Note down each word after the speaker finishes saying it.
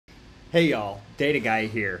Hey y'all, Data Guy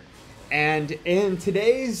here. And in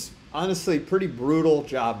today's honestly pretty brutal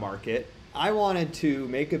job market, I wanted to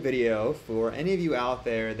make a video for any of you out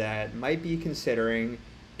there that might be considering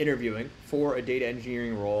interviewing for a data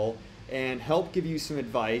engineering role and help give you some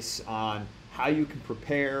advice on how you can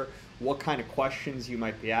prepare, what kind of questions you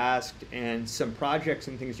might be asked, and some projects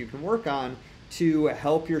and things you can work on to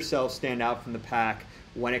help yourself stand out from the pack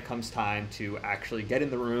when it comes time to actually get in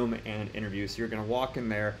the room and interview. So you're going to walk in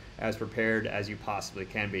there as prepared as you possibly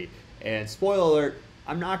can be. And spoiler alert,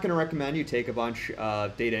 I'm not going to recommend you take a bunch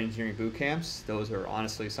of data engineering boot camps. Those are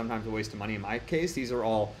honestly sometimes a waste of money in my case. These are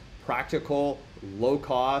all practical, low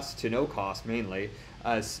cost to no cost mainly,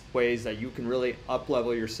 ways that you can really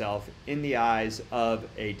up-level yourself in the eyes of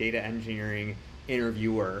a data engineering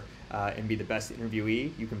interviewer and be the best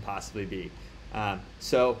interviewee you can possibly be.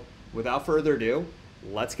 So without further ado,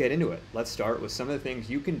 let's get into it. Let's start with some of the things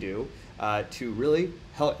you can do to really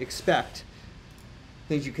help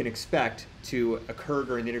things you can expect to occur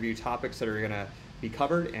during the interview, topics that are going to be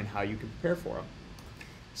covered, and how you can prepare for them.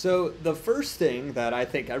 So the first thing that I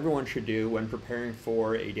think everyone should do when preparing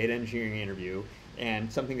for a data engineering interview,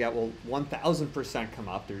 and something that will 1000% come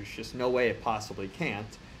up, there's just no way it possibly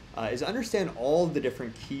can't, is understand all of the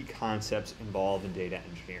different key concepts involved in data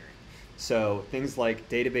engineering. So things like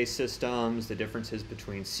database systems, the differences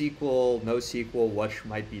between SQL, NoSQL, which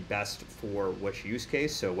might be best for which use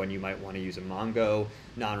case. So when you might want to use a Mongo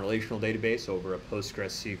non-relational database over a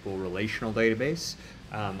PostgreSQL relational database.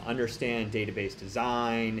 Understand database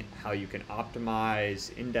design, how you can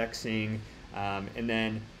optimize indexing, and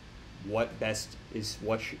then what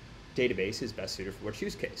database is best suited for which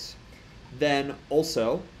use case. Then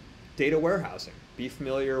also data warehousing. Be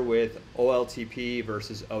familiar with OLTP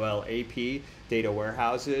versus OLAP data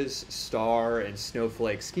warehouses, star and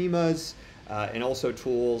Snowflake schemas, and also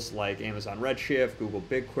tools like Amazon Redshift, Google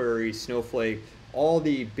BigQuery, Snowflake, all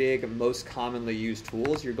the big, most commonly used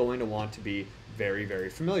tools you're going to want to be very, very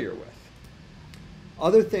familiar with.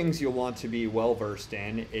 Other things you'll want to be well versed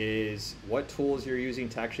in is what tools you're using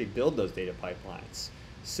to actually build those data pipelines.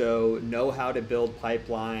 So know how to build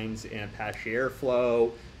pipelines in Apache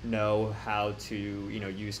Airflow, know how to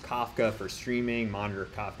use Kafka for streaming, monitor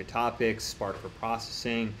Kafka topics, Spark for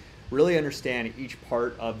processing, really understand each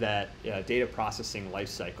part of that data processing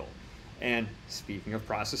lifecycle. And speaking of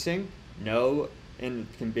processing, know and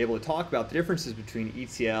can be able to talk about the differences between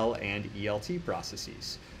ETL and ELT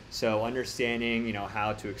processes. So understanding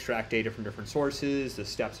how to extract data from different sources, the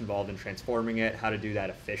steps involved in transforming it, how to do that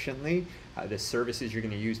efficiently, the services you're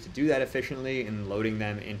going to use to do that efficiently, and loading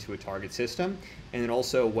them into a target system, and then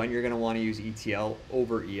also when you're going to want to use ETL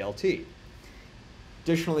over ELT.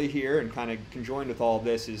 Additionally here, and kind of conjoined with all of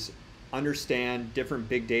this, is understand different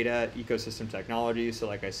big data ecosystem technologies. So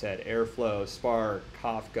like I said, Airflow, Spark,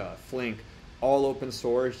 Kafka, Flink, all open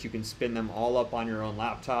source. You can spin them all up on your own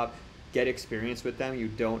laptop, get experience with them. You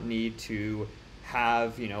don't need to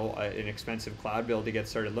have an expensive cloud bill to get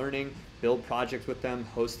started learning. Build projects with them,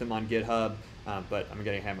 host them on GitHub, but I'm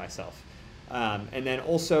getting ahead of myself. And then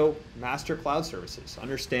also master cloud services.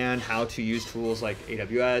 Understand how to use tools like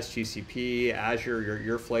AWS, GCP, Azure,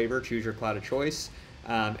 your flavor, choose your cloud of choice.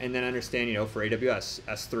 And then understand, for AWS,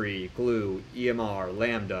 S3, Glue, EMR,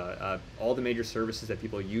 Lambda, all the major services that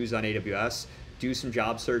people use on AWS. Do some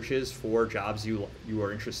job searches for jobs you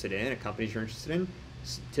are interested in, companies you're interested in.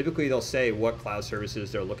 Typically, they'll say what cloud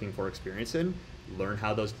services they're looking for experience in. Learn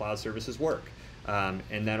how those cloud services work.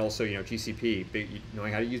 And then also, GCP,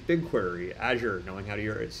 knowing how to use BigQuery, Azure, knowing how to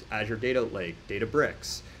use Azure Data Lake,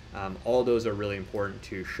 Databricks. All those are really important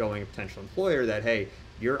to showing a potential employer that, hey,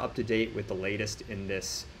 you're up to date with the latest in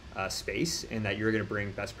this space, and that you're going to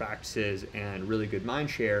bring best practices and really good mind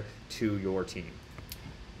share to your team.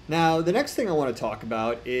 Now, the next thing I want to talk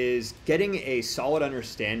about is getting a solid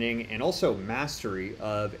understanding and also mastery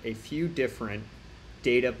of a few different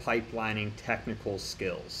data pipelining technical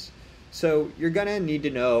skills. So you're going to need to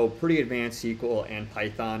know pretty advanced SQL and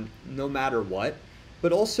Python no matter what,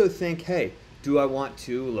 but also think, hey, do I want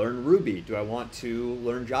to learn Ruby? Do I want to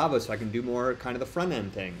learn Java so I can do more kind of the front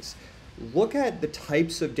end things? Look at the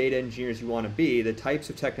types of data engineers you want to be, the types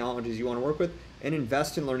of technologies you want to work with, and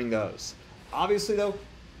invest in learning those. Obviously though,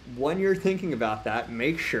 when you're thinking about that,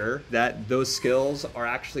 make sure that those skills are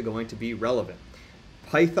actually going to be relevant.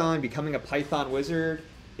 Python, becoming a Python wizard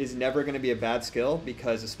is never going to be a bad skill,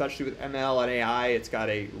 because especially with ML and AI, it's got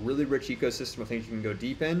a really rich ecosystem of things you can go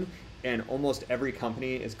deep in, and almost every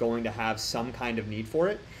company is going to have some kind of need for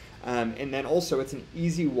it. And then also it's an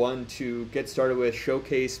easy one to get started with,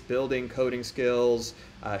 showcase building coding skills,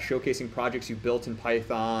 showcasing projects you built in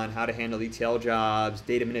Python, how to handle ETL jobs,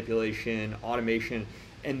 data manipulation, automation,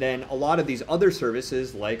 And then a lot of these other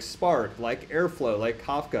services like Spark, like Airflow, like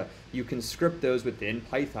Kafka, you can script those within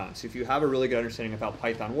Python. So if you have a really good understanding of how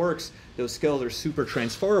Python works, those skills are super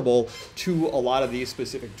transferable to a lot of these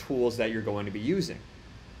specific tools that you're going to be using.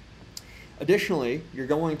 Additionally, you're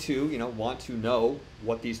going to want to know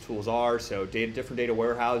what these tools are. So different data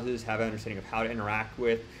warehouses, have an understanding of how to interact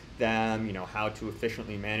with them, how to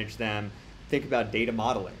efficiently manage them. Think about data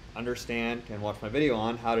modeling. Understand and watch my video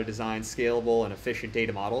on how to design scalable and efficient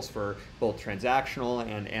data models for both transactional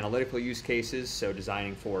and analytical use cases. So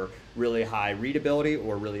designing for really high readability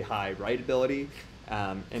or really high writability.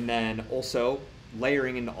 And then also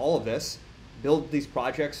layering into all of this, build these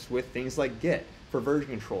projects with things like Git for version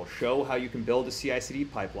control. Show how you can build a CI/CD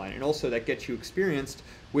pipeline, and also that gets you experienced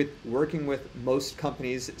with working with most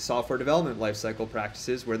companies' software development lifecycle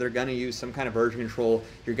practices where they're going to use some kind of version control.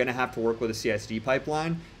 You're going to have to work with a CI/CD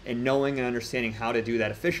pipeline, and knowing and understanding how to do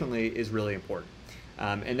that efficiently is really important.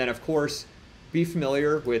 And then, of course, be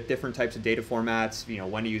familiar with different types of data formats,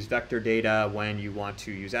 when to use vector data, when you want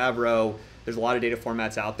to use Avro. There's a lot of data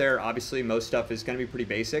formats out there. Obviously, most stuff is going to be pretty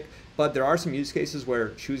basic, but there are some use cases where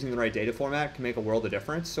choosing the right data format can make a world of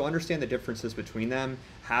difference. So understand the differences between them,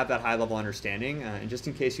 have that high-level understanding, and just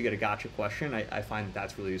in case you get a gotcha question, I find that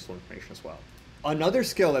that's really useful information as well. Another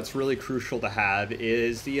skill that's really crucial to have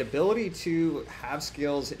is the ability to have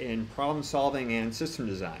skills in problem solving and system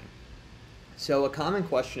design. So a common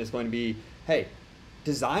question is going to be, hey,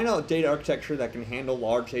 design a data architecture that can handle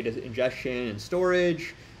large data ingestion and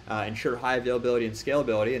storage, ensure high availability and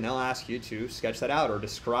scalability, and they'll ask you to sketch that out or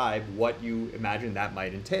describe what you imagine that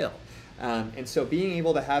might entail. And so being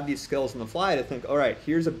able to have these skills on the fly to think, all right,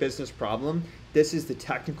 here's a business problem. This is the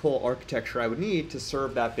technical architecture I would need to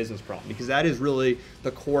serve that business problem, because that is really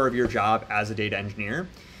the core of your job as a data engineer.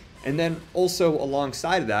 And then also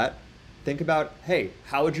alongside of that, think about, hey,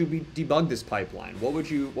 how would you debug this pipeline?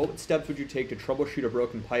 What steps would you take to troubleshoot a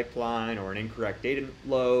broken pipeline or an incorrect data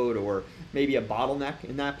load or maybe a bottleneck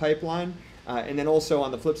in that pipeline? And then also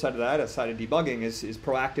on the flip side of that, aside of debugging, is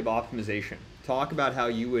proactive optimization. Talk about how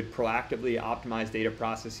you would proactively optimize data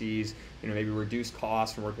processes, maybe reduce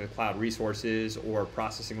costs from working with cloud resources or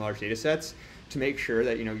processing large data sets to make sure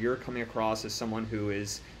that you're coming across as someone who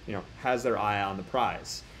is, has their eye on the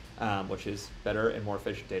prize. Which is better and more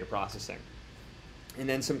efficient data processing. And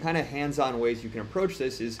then some kind of hands-on ways you can approach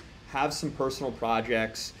this is have some personal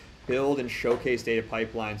projects, build and showcase data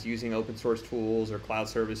pipelines using open source tools or cloud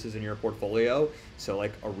services in your portfolio. So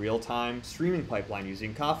like a real-time streaming pipeline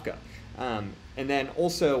using Kafka. And then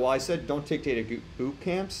also, while I said don't take data boot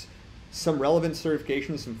camps, some relevant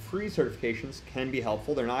certifications, some free certifications can be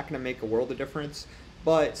helpful. They're not going to make a world of difference,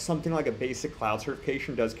 but something like a basic cloud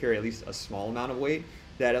certification does carry at least a small amount of weight,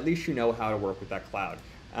 that at least you know how to work with that cloud.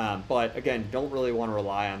 But again, don't really want to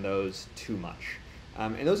rely on those too much.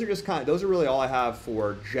 And those are really all I have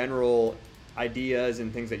for general ideas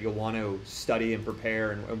and things that you'll want to study and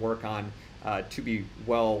prepare and work on to be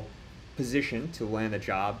well positioned to land a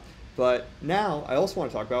job. But now I also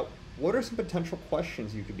want to talk about what are some potential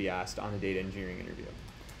questions you could be asked on a data engineering interview.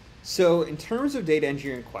 So in terms of data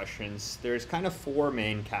engineering questions, there's kind of four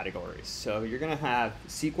main categories. So you're going to have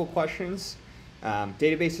SQL questions,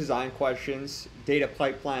 database design questions, data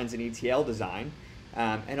pipelines and ETL design,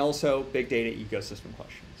 and also big data ecosystem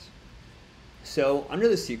questions. So under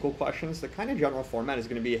the SQL questions, the kind of general format is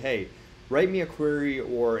going to be, hey, write me a query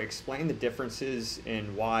or explain the differences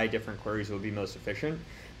in why different queries would be most efficient.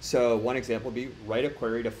 So one example would be write a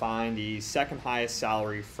query to find the second highest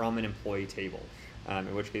salary from an employee table.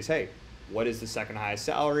 In which case, hey, what is the second highest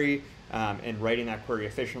salary? And writing that query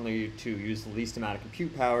efficiently to use the least amount of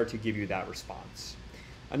compute power to give you that response.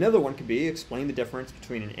 Another one could be explain the difference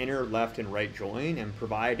between an inner, left, and right join and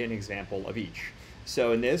provide an example of each.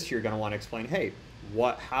 So in this, you're going to want to explain, hey,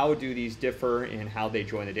 how do these differ in how they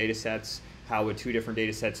join the data sets? How would two different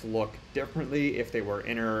data sets look differently if they were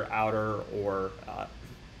inner, outer, or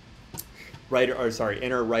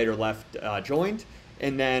inner, right, or left joined?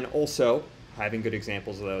 And then also having good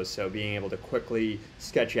examples of those, so being able to quickly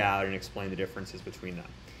sketch out and explain the differences between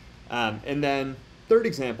them. And then third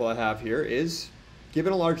example I have here is,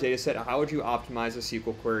 given a large data set, how would you optimize a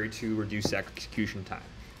SQL query to reduce execution time?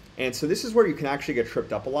 And so this is where you can actually get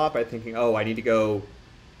tripped up a lot by thinking, oh, I need to go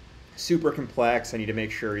super complex, I need to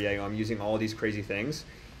make sure I'm using all these crazy things.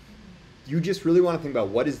 You just really want to think about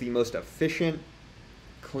what is the most efficient,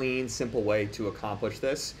 clean, simple way to accomplish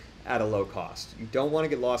this at a low cost. You don't want to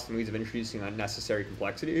get lost in the weeds of introducing unnecessary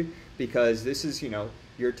complexity, because this is,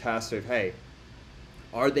 your test of, hey,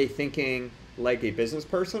 are they thinking like a business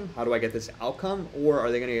person? How do I get this outcome? Or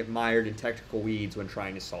are they going to get mired in technical weeds when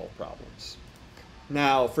trying to solve problems?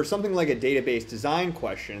 Now, for something like a database design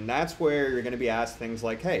question, that's where you're going to be asked things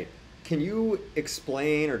like, hey, can you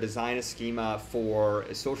explain or design a schema for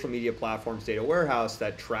a social media platform's data warehouse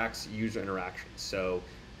that tracks user interactions? So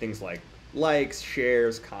things like likes,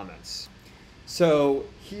 shares, comments. So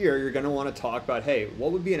here you're going to want to talk about, hey,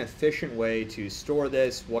 what would be an efficient way to store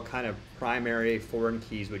this? What kind of primary foreign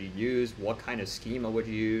keys would you use? What kind of schema would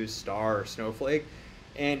you use, star or snowflake?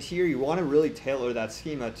 And here you want to really tailor that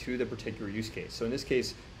schema to the particular use case. So in this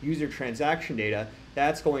case, user transaction data,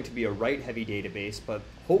 that's going to be a write-heavy database, but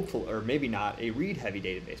hopefully, or maybe not, a read-heavy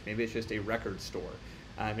database. Maybe it's just a record store.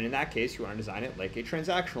 And in that case, you want to design it like a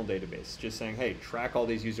transactional database, just saying, hey, track all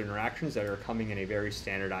these user interactions that are coming in a very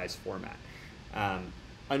standardized format.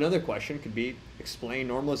 Another question could be explain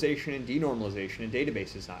normalization and denormalization in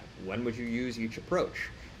database design. When would you use each approach?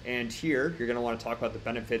 And here, you're going to want to talk about the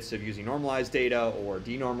benefits of using normalized data or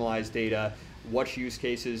denormalized data, what use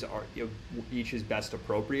cases are each is best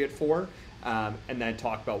appropriate for, and then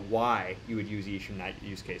talk about why you would use each in that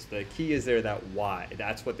use case. The key is there, that why.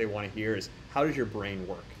 That's what they want to hear, is how does your brain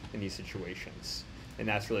work in these situations? And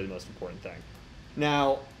that's really the most important thing.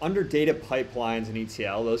 Now, under data pipelines and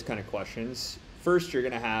ETL, those kind of questions, first you're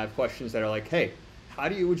going to have questions that are like, hey,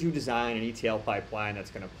 would you design an ETL pipeline that's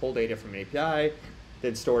going to pull data from an API,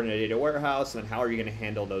 then store it in a data warehouse, and then how are you going to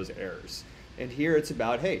handle those errors? And here it's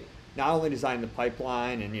about, hey, not only designing the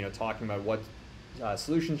pipeline and talking about what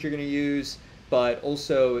solutions you're going to use, but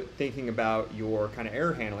also thinking about your kind of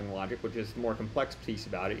error handling logic, which is the more complex piece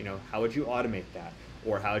about it. How would you automate that?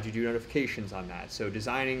 Or how would you do notifications on that? So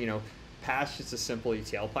designing, past just a simple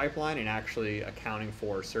ETL pipeline and actually accounting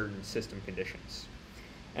for certain system conditions.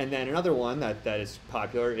 And then another one that is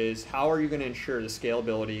popular is how are you going to ensure the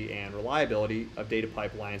scalability and reliability of data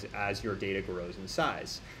pipelines as your data grows in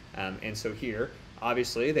size? And so here,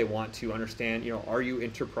 obviously, they want to understand, are you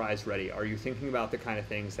enterprise ready? Are you thinking about the kind of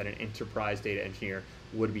things that an enterprise data engineer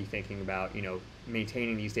would be thinking about,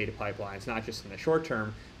 maintaining these data pipelines, not just in the short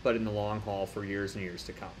term, but in the long haul for years and years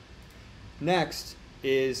to come. Next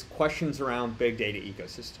is questions around big data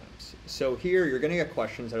ecosystems. So here, you're going to get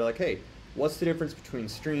questions that are like, hey, what's the difference between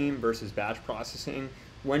stream versus batch processing?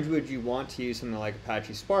 When would you want to use something like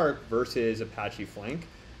Apache Spark versus Apache Flink?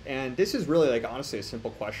 And this is really honestly a simple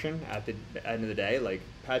question at the end of the day.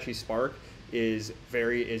 Apache Spark is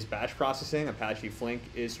batch processing, Apache Flink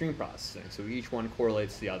is stream processing. So each one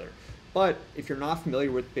correlates to the other. But if you're not familiar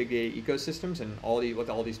with big data ecosystems and what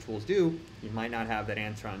all these tools do, you might not have that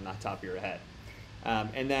answer on the top of your head.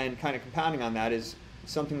 And then kind of compounding on that is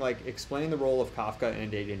something like explain the role of Kafka in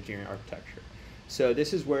data engineering architecture. So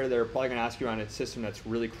this is where they're probably going to ask you on a system that's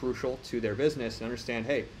really crucial to their business and understand,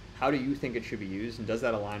 hey, how do you think it should be used? And does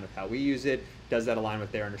that align with how we use it? Does that align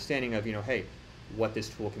with their understanding of, hey, what this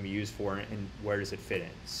tool can be used for and where does it fit in?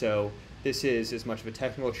 So this is as much of a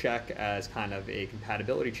technical check as kind of a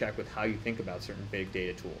compatibility check with how you think about certain big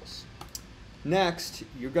data tools. Next,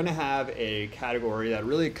 you're going to have a category that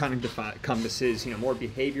really kind of encompasses, more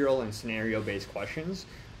behavioral and scenario-based questions,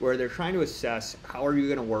 where they're trying to assess how are you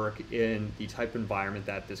going to work in the type of environment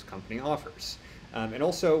that this company offers, and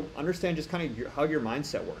also understand just kind of how your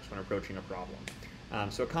mindset works when approaching a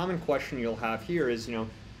problem. So a common question you'll have here is,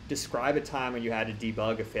 describe a time when you had to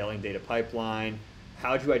debug a failing data pipeline.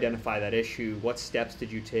 How did you identify that issue? What steps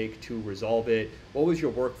did you take to resolve it? What was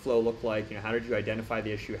your workflow look like? How did you identify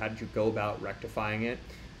the issue? How did you go about rectifying it?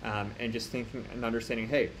 And just thinking and understanding,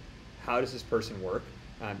 hey, how does this person work?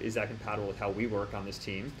 Is that compatible with how we work on this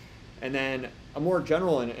team? And then a more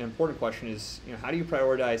general and important question is, how do you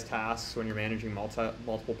prioritize tasks when you're managing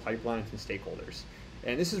multiple pipelines and stakeholders?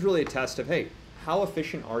 And this is really a test of, hey, how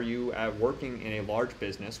efficient are you at working in a large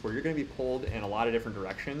business where you're going to be pulled in a lot of different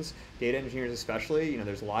directions, data engineers especially,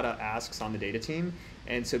 there's a lot of asks on the data team.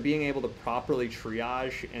 And so being able to properly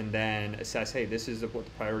triage and then assess, hey, this is what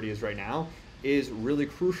the priority is right now, is really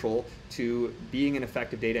crucial to being an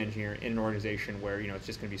effective data engineer in an organization where it's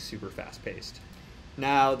just going to be super fast paced.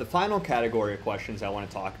 Now, the final category of questions I want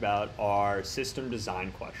to talk about are system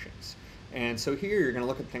design questions. And so here you're going to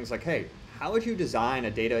look at things like, hey, how would you design a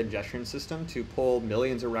data ingestion system to pull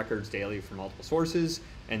millions of records daily from multiple sources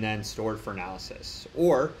and then store it for analysis?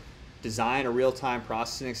 Or design a real-time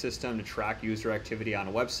processing system to track user activity on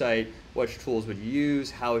a website. Which tools would you use?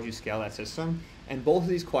 How would you scale that system? And both of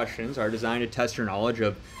these questions are designed to test your knowledge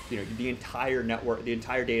of the entire network, the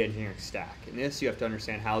entire data engineering stack. In this, you have to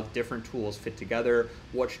understand how different tools fit together,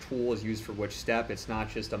 which tool is used for which step. It's not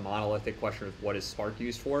just a monolithic question of what is Spark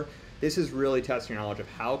used for. This is really testing your knowledge of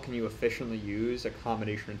how can you efficiently use a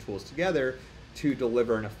combination of tools together to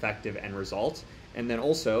deliver an effective end result. And then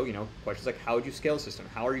also, questions like how would you scale the system?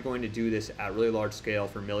 How are you going to do this at really large scale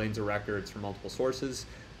for millions of records from multiple sources?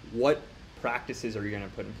 What practices are you going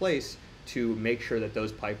to put in place to make sure that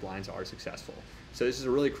those pipelines are successful? So this is a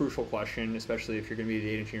really crucial question, especially if you're going to be a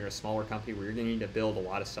data engineer in a smaller company where you're going to need to build a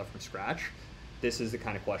lot of stuff from scratch. This is the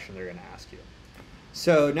kind of question they're going to ask you.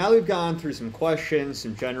 So now we've gone through some questions,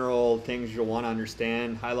 some general things you'll want to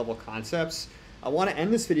understand, high-level concepts. I want to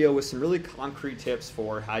end this video with some really concrete tips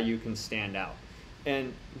for how you can stand out.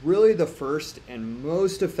 And really the first and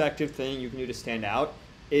most effective thing you can do to stand out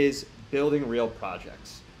is building real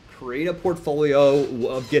projects. Create a portfolio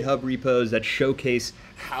of GitHub repos that showcase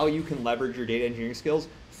how you can leverage your data engineering skills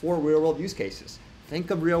for real-world use cases.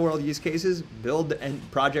 Think of real-world use cases, build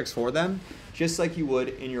projects for them, just like you would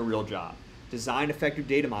in your real job. Design effective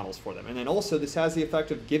data models for them. And then also this has the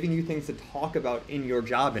effect of giving you things to talk about in your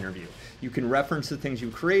job interview. You can reference the things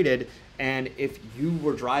you created, and if you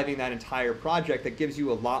were driving that entire project, that gives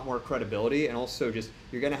you a lot more credibility, and also just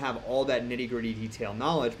you're gonna have all that nitty-gritty detail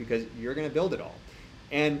knowledge because you're gonna build it all.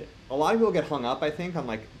 And a lot of people get hung up, I think, on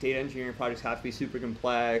like data engineering projects have to be super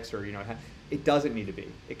complex, or it doesn't need to be.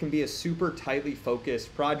 It can be a super tightly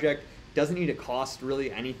focused project. Doesn't need to cost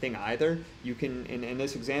really anything either. You can, in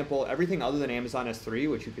this example, everything other than Amazon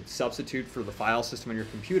S3, which you could substitute for the file system on your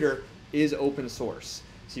computer, is open source.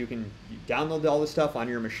 So you can download all this stuff on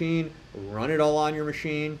your machine, run it all on your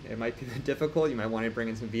machine. It might be difficult. You might want to bring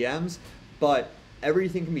in some VMs, but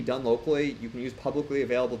everything can be done locally. You can use publicly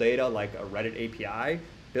available data like a Reddit API,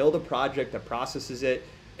 build a project that processes it.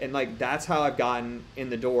 And like that's how I've gotten in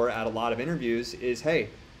the door at a lot of interviews is, hey,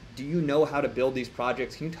 do you know how to build these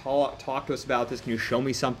projects? Can you talk to us about this? Can you show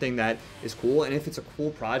me something that is cool? And if it's a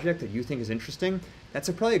cool project that you think is interesting, that's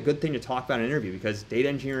probably a good thing to talk about in an interview, because data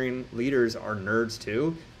engineering leaders are nerds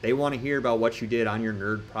too. They want to hear about what you did on your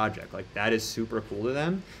nerd project. Like that is super cool to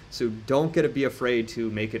them. So don't be afraid to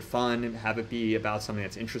make it fun and have it be about something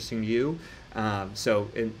that's interesting to you. And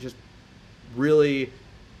just really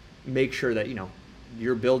make sure that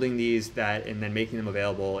you're building these and then making them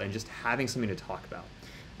available and just having something to talk about.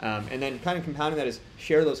 And then kind of compounding that is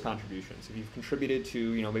share those contributions. If you've contributed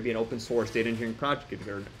to maybe an open source data engineering project, if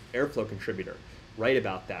you're an Airflow contributor, write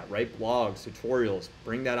about that, write blogs, tutorials,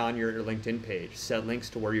 bring that on your LinkedIn page, set links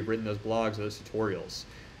to where you've written those blogs, those tutorials.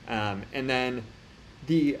 And then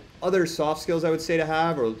the other soft skills I would say to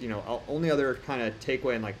have, or only other kind of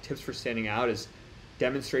takeaway and like tips for standing out is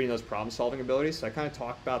demonstrating those problem solving abilities. So I kind of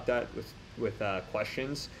talked about that with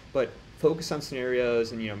questions, but focus on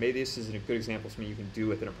scenarios, and maybe this is a good example of something you can do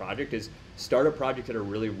within a project is start a project at a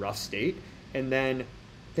really rough state, and then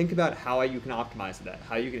think about how you can optimize that,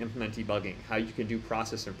 how you can implement debugging, how you can do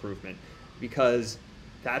process improvement, because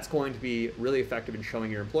that's going to be really effective in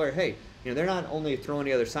showing your employer, hey, they're not only throwing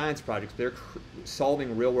together science projects, they're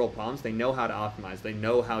solving real world problems. They know how to optimize. They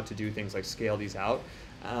know how to do things like scale these out,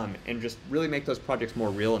 and just really make those projects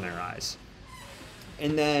more real in their eyes.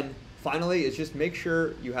 And then finally, is just make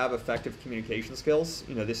sure you have effective communication skills.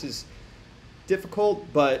 This is difficult,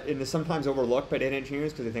 but it is sometimes overlooked by data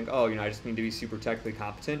engineers because they think, oh, I just need to be super technically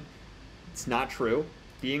competent. It's not true.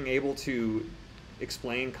 Being able to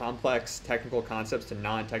explain complex technical concepts to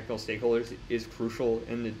non-technical stakeholders is crucial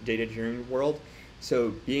in the data engineering world.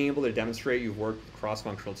 So being able to demonstrate you've worked with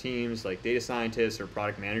cross-functional teams like data scientists or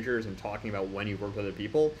product managers and talking about when you've worked with other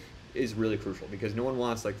people is really crucial, because no one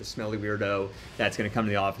wants like the smelly weirdo that's going to come to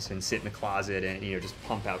the office and sit in the closet and just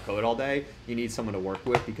pump out code all day. You need someone to work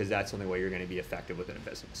with, because that's the only way you're going to be effective within a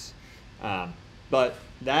business. But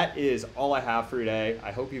that is all I have for today.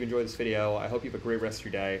 I hope you've enjoyed this video. I hope you have a great rest of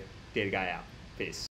your day. Data Guy out. Peace.